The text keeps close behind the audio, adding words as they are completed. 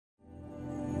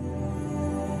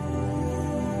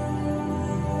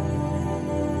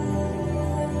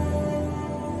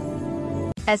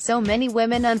As so many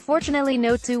women unfortunately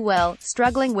know too well,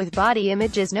 struggling with body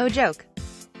image is no joke.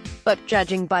 But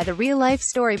judging by the real-life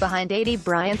story behind Aidy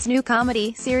Bryant's new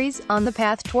comedy series, on the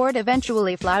path toward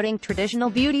eventually flouting traditional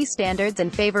beauty standards in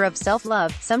favor of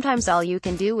self-love, sometimes all you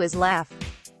can do is laugh.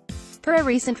 Per a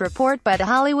recent report by The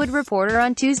Hollywood Reporter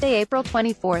on Tuesday, April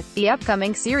 24, the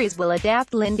upcoming series will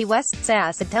adapt Lindy West's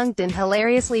acid-tongued and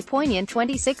hilariously poignant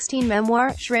 2016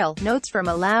 memoir, Shrill, Notes from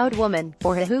a Loud Woman,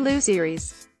 for a Hulu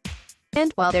series.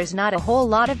 And, while there's not a whole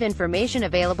lot of information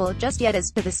available just yet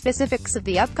as to the specifics of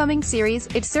the upcoming series,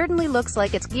 it certainly looks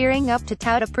like it's gearing up to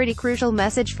tout a pretty crucial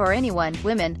message for anyone,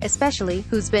 women, especially,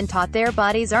 who's been taught their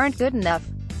bodies aren't good enough.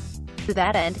 To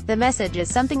that end, the message is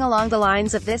something along the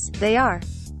lines of this: they are.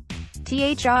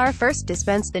 THR first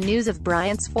dispensed the news of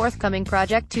Bryant's forthcoming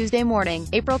project Tuesday morning,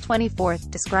 April 24,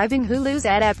 describing Hulu's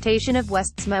adaptation of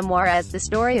West's memoir as the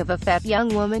story of a fat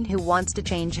young woman who wants to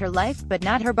change her life but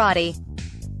not her body.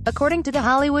 According to The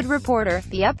Hollywood Reporter,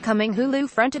 the upcoming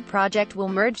Hulu-fronted project will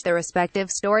merge the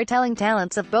respective storytelling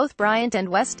talents of both Bryant and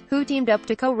West, who teamed up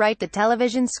to co-write the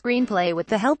television screenplay with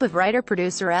the help of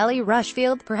writer-producer Ali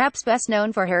Rushfield, perhaps best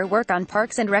known for her work on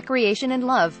Parks and Recreation and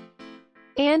Love.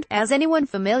 And, as anyone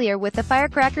familiar with the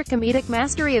firecracker comedic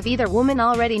mastery of either woman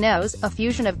already knows, a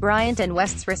fusion of Bryant and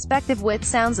West's respective wit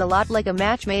sounds a lot like a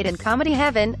match made in comedy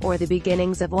heaven, or the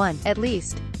beginnings of one, at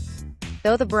least.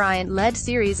 Though the Bryant-led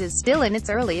series is still in its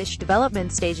early-ish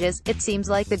development stages, it seems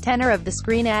like the tenor of the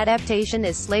screen adaptation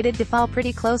is slated to fall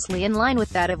pretty closely in line with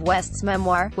that of West's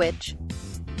memoir, which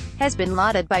has been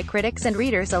lauded by critics and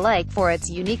readers alike for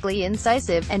its uniquely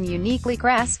incisive, and uniquely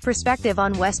crass, perspective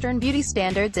on Western beauty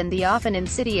standards and the often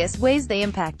insidious ways they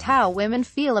impact how women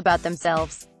feel about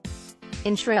themselves.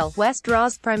 In Shrill, West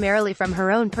draws primarily from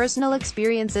her own personal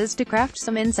experiences to craft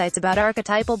some insights about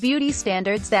archetypal beauty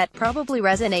standards that probably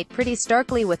resonate pretty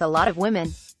starkly with a lot of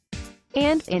women.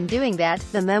 And, in doing that,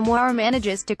 the memoir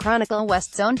manages to chronicle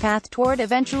West's own path toward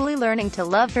eventually learning to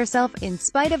love herself, in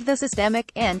spite of the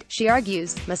systemic, and, she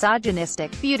argues,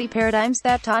 misogynistic, beauty paradigms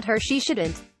that taught her she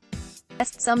shouldn't.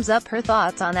 West sums up her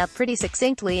thoughts on that pretty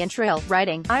succinctly in Shrill,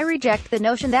 writing, "I reject the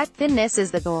notion that thinness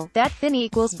is the goal, that thin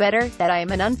equals better, that I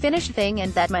am an unfinished thing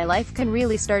and that my life can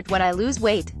really start when I lose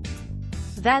weight.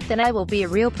 That then I will be a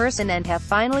real person and have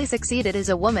finally succeeded as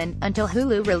a woman." Until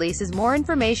Hulu releases more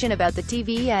information about the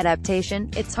TV adaptation,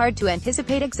 it's hard to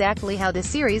anticipate exactly how the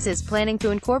series is planning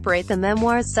to incorporate the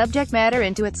memoir's subject matter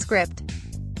into its script.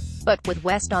 But with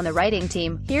West on the writing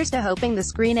team, here's to hoping the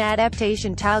screen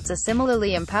adaptation touts a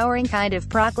similarly empowering kind of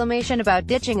proclamation about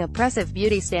ditching oppressive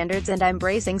beauty standards and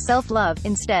embracing self-love,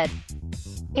 instead.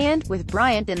 And, with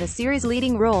Bryant in the series'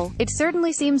 leading role, it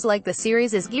certainly seems like the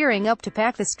series is gearing up to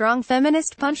pack the strong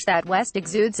feminist punch that West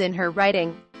exudes in her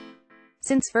writing.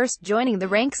 Since first joining the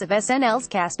ranks of SNL's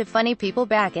cast of funny people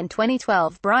back in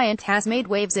 2012, Bryant has made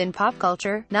waves in pop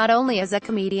culture, not only as a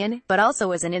comedian, but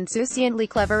also as an insouciantly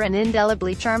clever and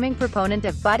indelibly charming proponent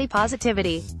of body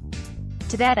positivity.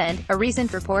 To that end, a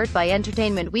recent report by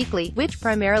Entertainment Weekly, which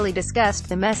primarily discussed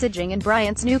the messaging in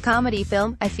Bryant's new comedy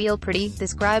film, I Feel Pretty,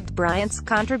 described Bryant's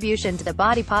contribution to the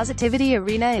body positivity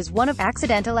arena as one of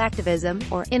accidental activism,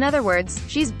 or, in other words,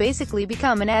 she's basically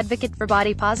become an advocate for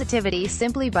body positivity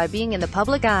simply by being in the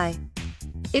public eye.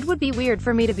 "It would be weird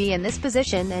for me to be in this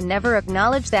position and never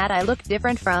acknowledge that I look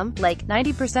different from, like,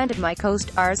 90% of my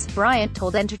co-stars," Bryant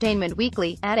told Entertainment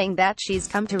Weekly, adding that she's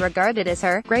come to regard it as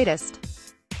her greatest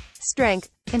strength.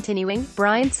 Continuing,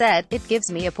 Bryant said, "It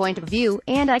gives me a point of view,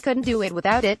 and I couldn't do it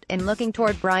without it." In looking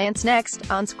toward Bryant's next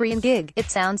on-screen gig,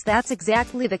 it sounds that's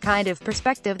exactly the kind of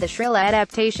perspective the Shrill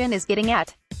adaptation is getting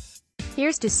at.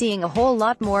 Here's to seeing a whole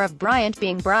lot more of Bryant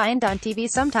being Bryant on TV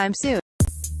sometime soon.